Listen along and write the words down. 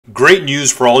Great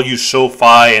news for all you Sofi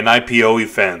and Ipoe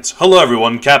fans. Hello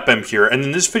everyone, CapM here, and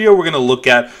in this video we're going to look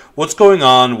at what's going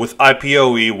on with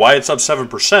Ipoe, why it's up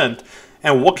 7%,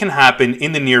 and what can happen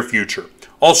in the near future.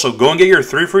 Also, go and get your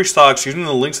 3 free stocks using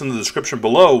the links in the description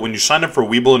below when you sign up for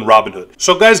Webull and Robinhood.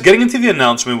 So guys, getting into the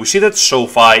announcement, we see that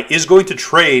Sofi is going to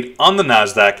trade on the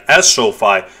Nasdaq as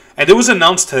Sofi, and it was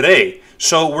announced today.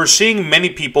 So we're seeing many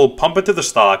people pump into the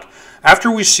stock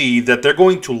after we see that they're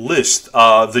going to list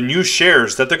the new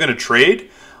shares that they're going to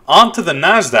trade onto the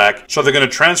Nasdaq. So they're going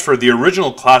to transfer the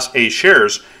original Class A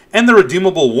shares and the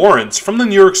redeemable warrants from the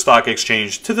New York Stock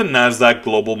Exchange to the Nasdaq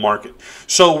global market.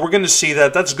 So we're going to see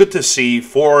that. That's good to see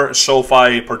for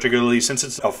Sofi, particularly since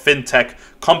it's a fintech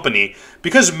company,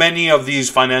 because many of these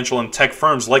financial and tech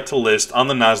firms like to list on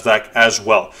the Nasdaq as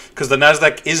well, because the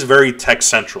Nasdaq is very tech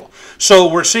central.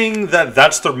 So we're seeing that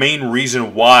that's the main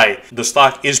reason why the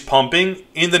stock is pumping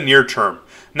in the near term.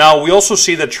 Now, we also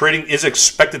see that trading is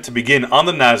expected to begin on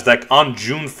the Nasdaq on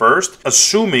June 1st,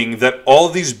 assuming that all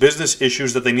of these business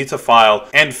issues that they need to file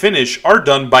and finish are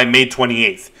done by May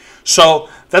 28th. So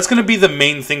that's going to be the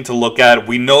main thing to look at.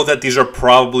 We know that these are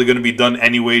probably going to be done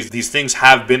anyways. These things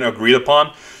have been agreed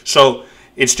upon. So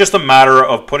it's just a matter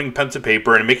of putting pen to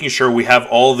paper and making sure we have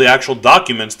all the actual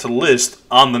documents to list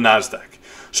on the Nasdaq.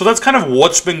 So that's kind of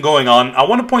what's been going on. I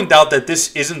want to point out that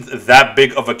this isn't that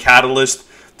big of a catalyst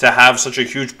to have such a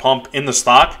huge pump in the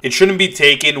stock. It shouldn't be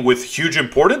taken with huge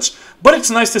importance, but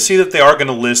it's nice to see that they are going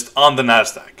to list on the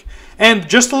Nasdaq. And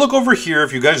just to look over here,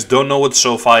 if you guys don't know what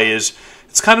Sofi is,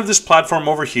 it's kind of this platform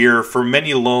over here for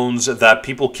many loans that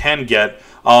people can get,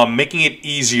 making it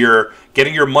easier,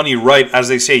 getting your money right, as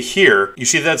they say here. You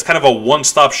see that it's kind of a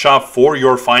one-stop shop for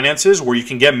your finances where you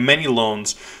can get many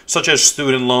loans, such as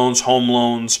student loans, home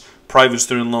loans, private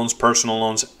student loans, personal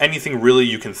loans, anything really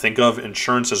you can think of,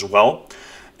 insurance as well.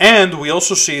 And we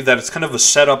also see that it's kind of a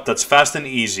setup that's fast and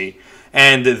easy,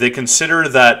 and they consider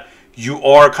that you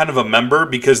are kind of a member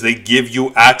because they give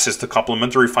you access to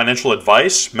complimentary financial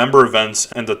advice, member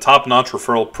events, and the top-notch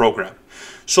referral program.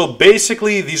 So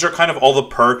basically, these are kind of all the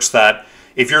perks that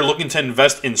if you're looking to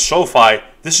invest in Sofi,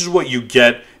 this is what you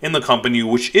get in the company,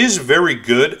 which is very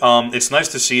good. It's nice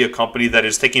to see a company that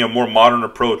is taking a more modern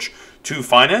approach to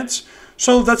finance.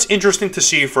 So that's interesting to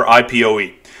see for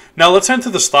Ipoe. Now let's head to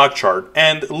the stock chart,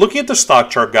 and looking at the stock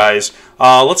chart, guys,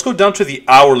 let's go down to the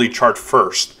hourly chart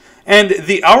first. And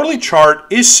the hourly chart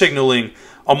is signaling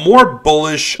a more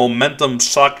bullish momentum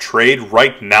stock trade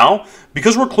right now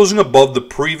because we're closing above the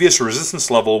previous resistance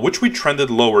level, which we trended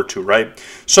lower to, right?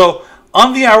 So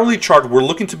on the hourly chart, we're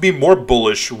looking to be more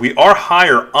bullish. We are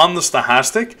higher on the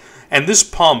stochastic, and this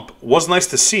pump was nice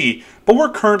to see, but we're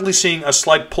currently seeing a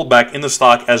slight pullback in the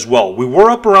stock as well. We were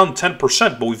up around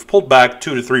 10%, but we've pulled back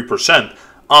 2 to 3%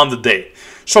 on the day.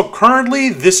 So currently,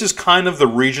 this is kind of the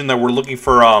region that we're looking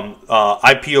for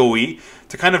Ipoe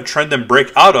to kind of trend and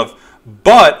break out of.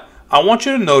 But I want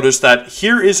you to notice that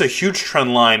here is a huge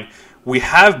trend line we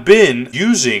have been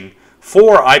using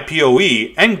for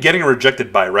Ipoe and getting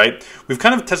rejected by, right? We've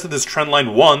kind of tested this trend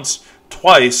line once,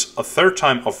 twice, a third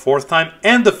time, a fourth time,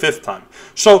 and a fifth time.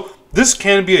 So this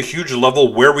can be a huge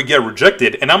level where we get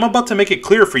rejected, and I'm about to make it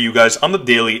clear for you guys on the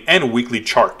daily and weekly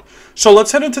chart. So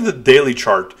let's head into the daily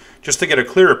chart just to get a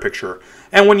clearer picture.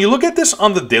 And when you look at this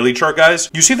on the daily chart, guys,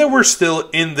 you see that we're still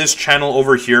in this channel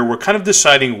over here. We're kind of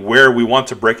deciding where we want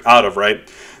to break out of,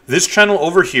 right? This channel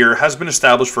over here has been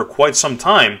established for quite some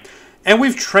time, and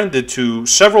we've trended to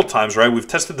several times, right? We've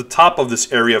tested the top of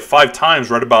this area 5 times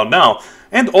right about now,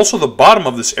 and also the bottom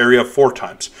of this area 4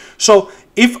 times. So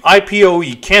if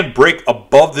Ipoe can break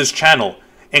above this channel,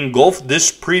 engulf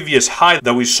this previous high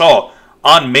that we saw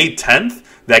on May 10th,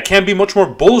 that can be much more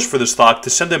bullish for the stock to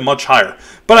send it much higher.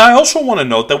 But I also want to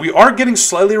note that we are getting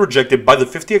slightly rejected by the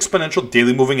 50 exponential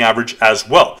daily moving average as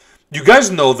well. You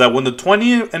guys know that when the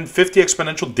 20 and 50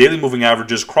 exponential daily moving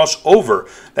averages cross over,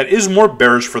 that is more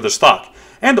bearish for the stock.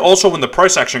 And also when the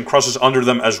price action crosses under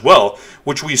them as well,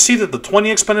 which we see that the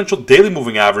 20 exponential daily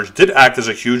moving average did act as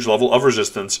a huge level of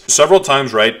resistance several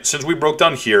times, right? Since we broke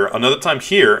down here, another time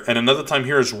here, and another time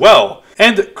here as well.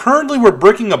 And currently we're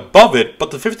breaking above it,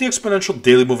 but the 50 exponential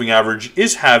daily moving average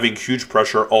is having huge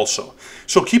pressure also.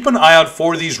 So keep an eye out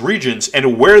for these regions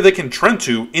and where they can trend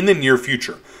to in the near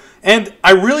future. And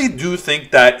I really do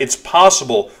think that it's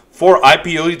possible for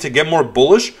Ipoe to get more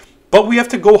bullish, but we have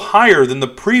to go higher than the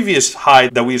previous high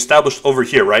that we established over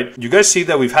here, right? You guys see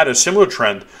that we've had a similar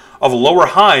trend of lower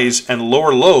highs and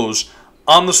lower lows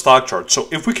on the stock chart. So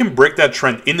if we can break that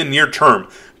trend in the near term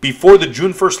before the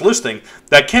June 1st listing,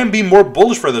 that can be more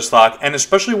bullish for the stock. And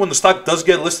especially when the stock does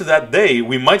get listed that day,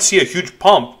 we might see a huge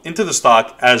pump into the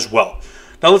stock as well.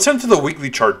 Now let's head to the weekly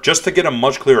chart just to get a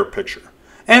much clearer picture.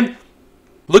 And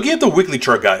looking at the weekly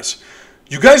chart, guys,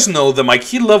 you guys know that my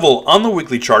key level on the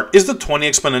weekly chart is the 20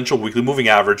 exponential weekly moving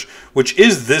average, which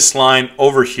is this line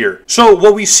over here. So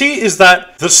what we see is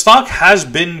that the stock has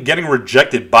been getting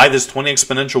rejected by this 20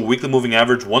 exponential weekly moving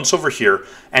average once over here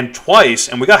and twice,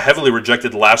 and we got heavily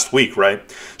rejected last week, right?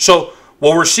 So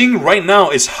what we're seeing right now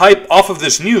is hype off of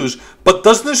this news, but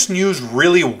does this news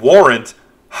really warrant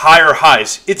higher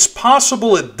highs? It's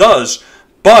possible it does,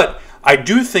 but I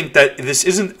do think that this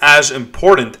isn't as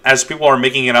important as people are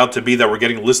making it out to be, that we're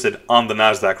getting listed on the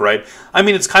Nasdaq, right? I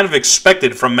mean, it's kind of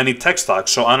expected from many tech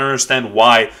stocks, so I don't understand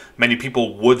why many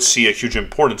people would see a huge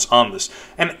importance on this.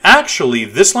 And actually,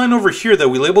 this line over here that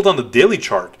we labeled on the daily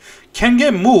chart can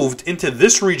get moved into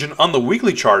this region on the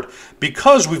weekly chart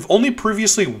because we've only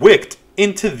previously wicked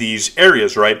into these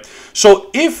areas, right? So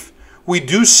if we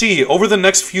do see over the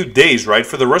next few days, right,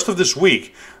 for the rest of this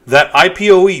week, that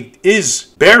IPOE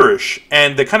is bearish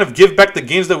and they kind of give back the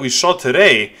gains that we saw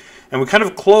today, and we kind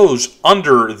of close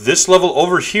under this level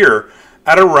over here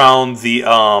at around the,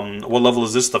 what level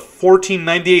is this? The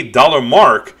 $14.98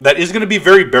 mark. That is going to be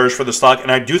very bearish for the stock,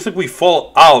 and I do think we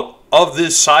fall out of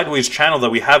this sideways channel that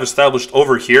we have established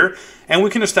over here, and we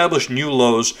can establish new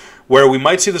lows where we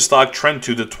might see the stock trend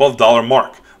to the $12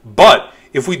 mark. But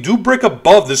if we do break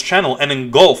above this channel and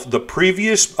engulf the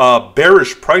previous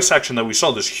bearish price action that we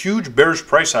saw, this huge bearish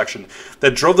price action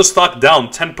that drove the stock down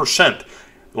 10%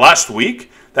 last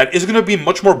week, that is going to be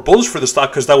much more bullish for the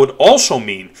stock, because that would also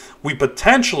mean we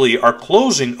potentially are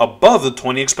closing above the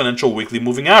 20 exponential weekly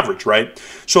moving average, right?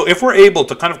 So if we're able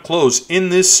to kind of close in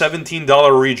this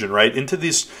 $17 region, right, into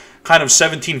this kind of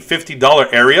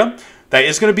 $17.50 area, that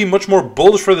is going to be much more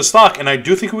bullish for the stock, and I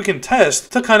do think we can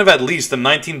test to kind of at least the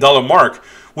 $19 mark,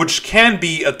 which can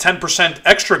be a 10%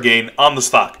 extra gain on the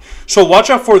stock. So watch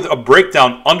out for a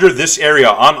breakdown under this area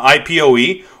on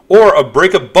IPOE, or a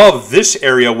break above this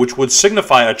area, which would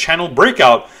signify a channel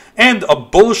breakout and a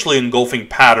bullishly engulfing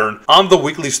pattern on the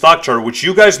weekly stock chart, which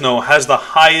you guys know has the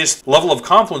highest level of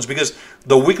confluence because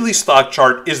the weekly stock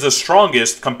chart is the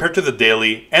strongest compared to the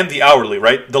daily and the hourly,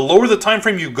 right? The lower the time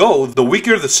frame you go, the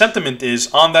weaker the sentiment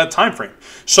is on that time frame.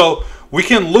 So we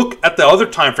can look at the other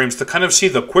time frames to kind of see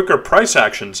the quicker price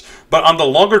actions, but on the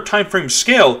longer time frame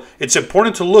scale, it's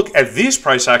important to look at these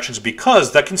price actions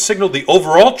because that can signal the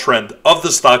overall trend of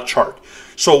the stock chart.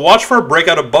 So watch for a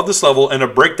breakout above this level and a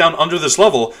breakdown under this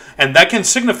level, and that can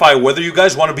signify whether you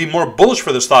guys want to be more bullish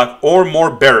for the stock or more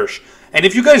bearish. And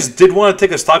if you guys did want to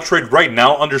take a stock trade right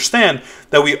now, understand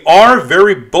that we are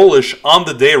very bullish on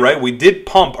the day, right? We did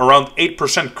pump around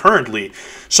 8% currently.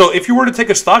 So if you were to take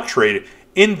a stock trade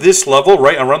in this level,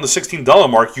 right, around the $16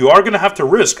 mark, you are going to have to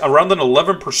risk around an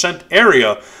 11%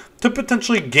 area to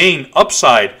potentially gain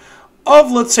upside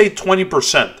of, let's say,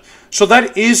 20%. So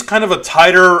that is kind of a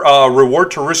tighter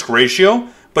reward to risk ratio,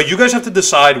 but you guys have to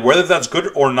decide whether that's good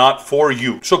or not for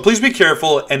you. So please be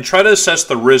careful and try to assess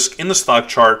the risk in the stock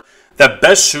chart that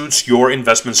best suits your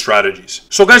investment strategies.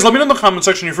 So guys, let me know in the comment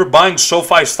section if you're buying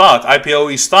Sofi stock,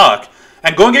 IPOE stock,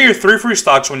 and go and get your 3 free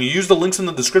stocks when you use the links in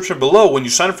the description below when you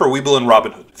sign up for Webull and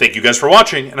Robinhood. Thank you guys for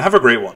watching, and have a great one.